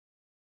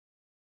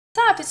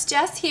What's up? It's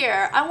Jess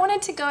here. I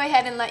wanted to go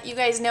ahead and let you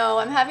guys know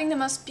I'm having the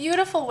most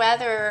beautiful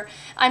weather.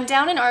 I'm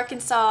down in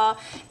Arkansas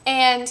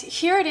and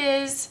here it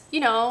is,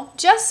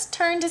 just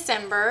turned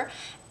December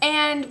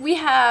and we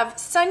have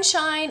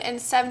sunshine and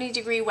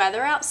 70-degree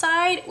weather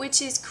outside,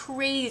 which is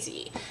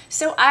crazy.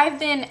 So I've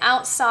been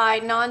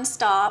outside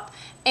nonstop,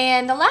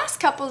 and the last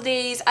couple of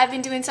days I've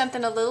been doing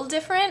something a little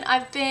different.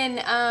 I've been,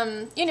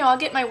 I'll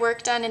get my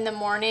work done in the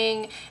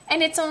morning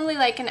and it's only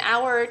like an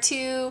hour or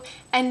two,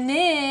 and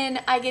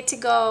then I get to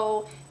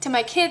go to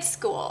my kids'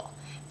 school.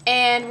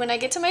 And when I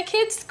get to my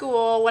kids'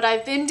 school, what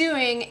I've been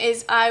doing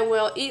is I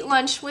will eat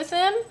lunch with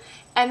them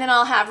and then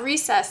I'll have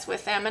recess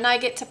with them, and I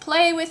get to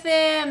play with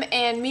them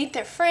and meet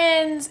their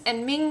friends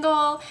and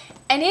mingle,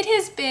 and it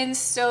has been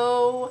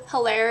so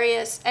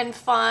hilarious and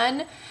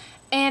fun.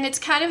 And it's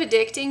kind of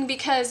addicting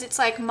because it's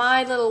like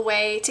my little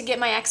way to get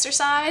my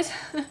exercise.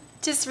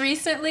 Just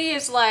recently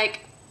is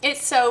like,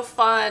 it's so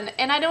fun.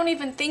 And I don't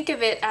even think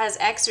of it as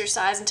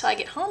exercise until I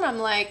get home. I'm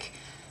like,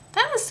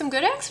 that was some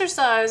good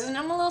exercise and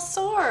I'm a little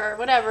sore or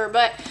whatever.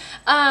 But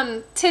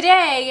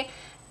today,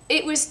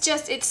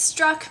 it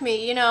struck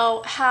me,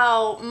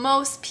 how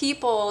most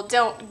people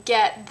don't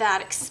get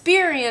that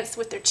experience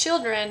with their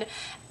children,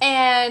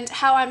 and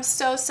how I'm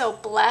so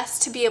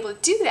blessed to be able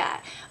to do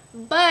that.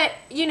 But,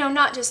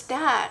 not just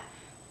that,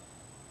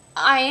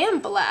 I am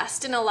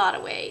blessed in a lot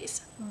of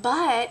ways,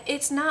 but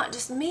it's not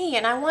just me,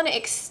 and I want to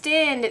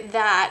extend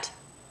that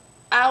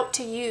out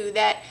to you,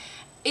 that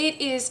it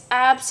is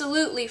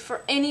absolutely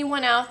for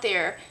anyone out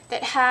there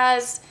that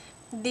has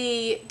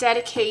the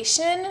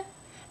dedication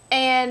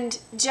and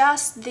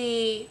just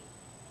the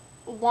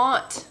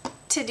want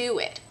to do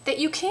it, that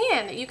you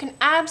can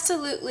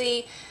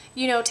absolutely,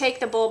 take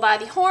the bull by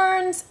the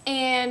horns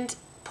and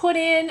put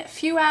in a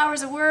few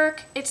hours of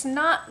work. It's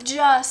not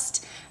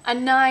just a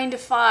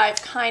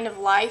 9-to-5 kind of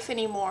life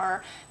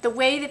anymore. The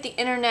way that the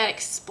internet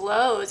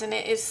explodes, and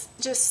it is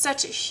just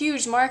such a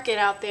huge market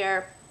out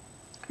there,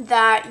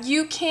 that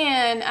you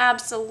can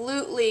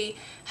absolutely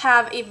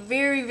have a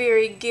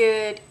very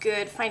good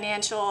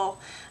financial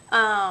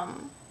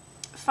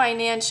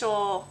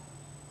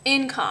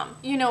income,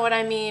 you know what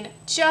I mean,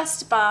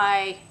 just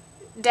by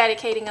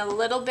dedicating a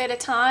little bit of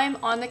time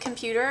on the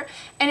computer.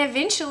 And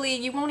eventually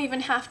you won't even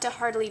have to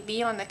hardly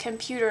be on the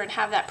computer and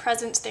have that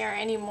presence there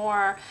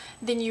anymore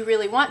than you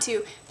really want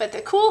to. But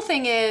the cool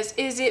thing is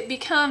it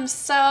becomes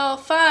so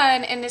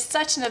fun, and it's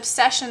such an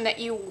obsession that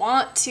you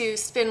want to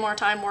spend more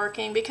time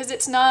working, because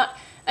it's not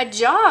a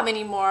job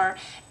anymore.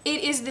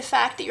 It is the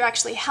fact that you're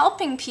actually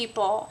helping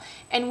people,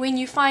 and when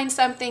you find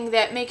something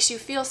that makes you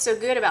feel so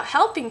good about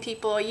helping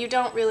people, you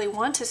don't really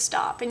want to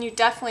stop, and you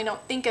definitely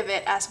don't think of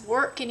it as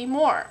work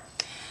anymore.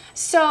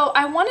 So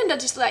I wanted to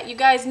just let you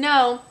guys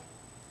know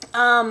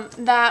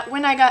that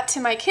when I got to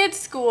my kids'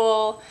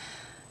 school,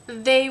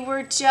 they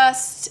were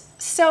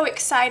just so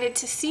excited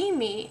to see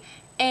me,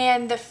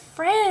 and the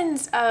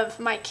friends of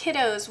my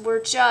kiddos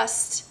were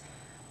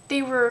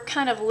they were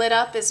kind of lit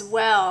up as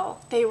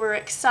well. They were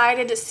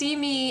excited to see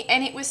me,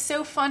 and it was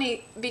so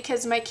funny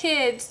because my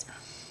kids,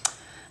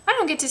 I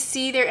don't get to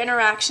see their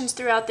interactions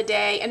throughout the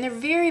day, and they're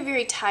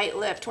very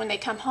tight-lipped when they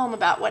come home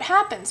about what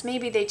happens.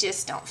 Maybe they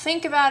just don't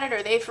think about it,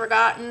 or they've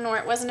forgotten, or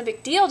it wasn't a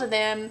big deal to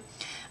them.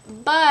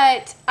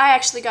 But I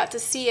actually got to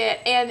see it,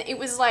 and it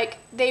was like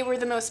they were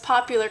the most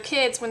popular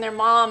kids when their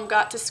mom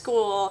got to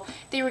school.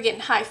 They were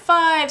getting high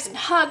fives and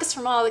hugs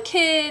from all the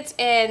kids,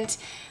 and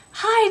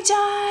hi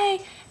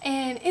Jai,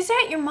 and is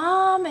that your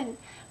mom, and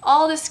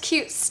all this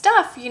cute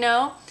stuff,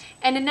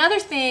 And another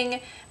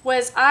thing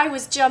was, I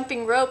was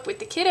jumping rope with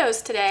the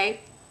kiddos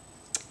today,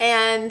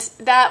 and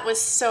that was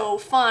so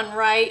fun,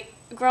 right?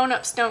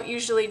 Grown-ups don't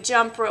usually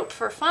jump rope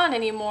for fun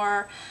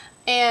anymore,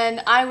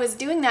 and I was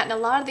doing that, and a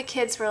lot of the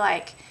kids were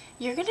like,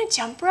 "You're gonna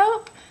jump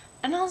rope?"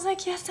 And I was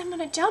like, "Yes, I'm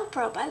gonna jump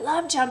rope. I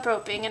love jump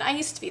roping, and I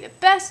used to be the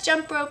best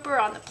jump roper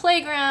on the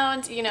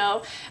playground,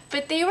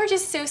 But they were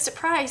just so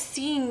surprised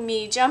seeing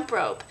me jump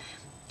rope.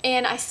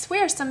 And I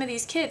swear some of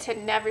these kids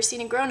had never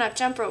seen a grown-up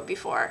jump rope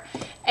before.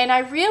 And I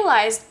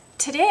realized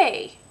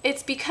today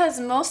it's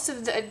because most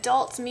of the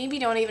adults maybe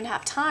don't even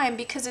have time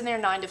because of their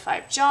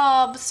 9-to-5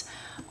 jobs,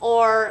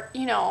 or,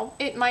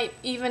 it might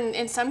even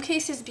in some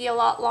cases be a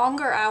lot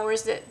longer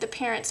hours that the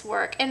parents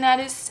work. And that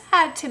is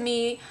sad to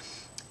me.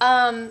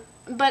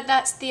 But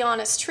that's the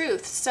honest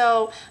truth.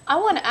 So I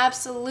want to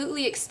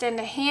absolutely extend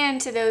a hand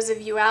to those of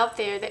you out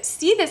there that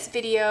see this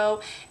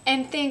video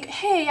and think,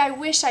 hey, I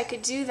wish I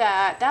could do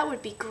that. That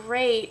would be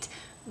great,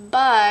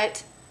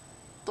 but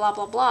blah,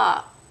 blah,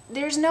 blah.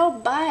 There's no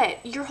but.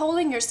 You're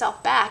holding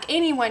yourself back.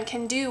 Anyone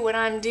can do what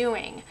I'm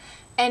doing,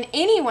 and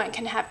anyone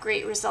can have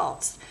great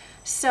results.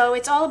 So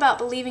it's all about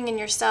believing in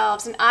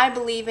yourselves, and I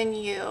believe in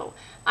you.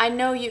 I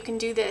know you can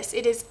do this.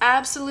 It is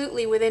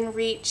absolutely within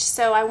reach.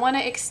 So I want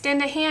to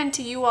extend a hand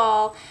to you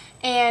all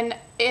and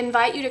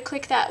invite you to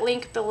click that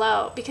link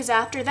below, because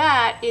after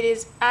that, it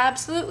is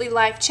absolutely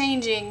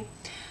life-changing.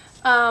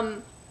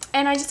 And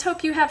I just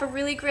hope you have a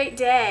really great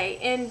day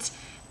and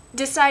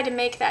decide to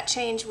make that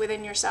change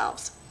within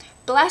yourselves.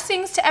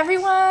 Blessings to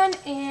everyone,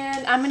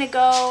 and I'm going to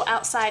go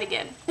outside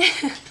again.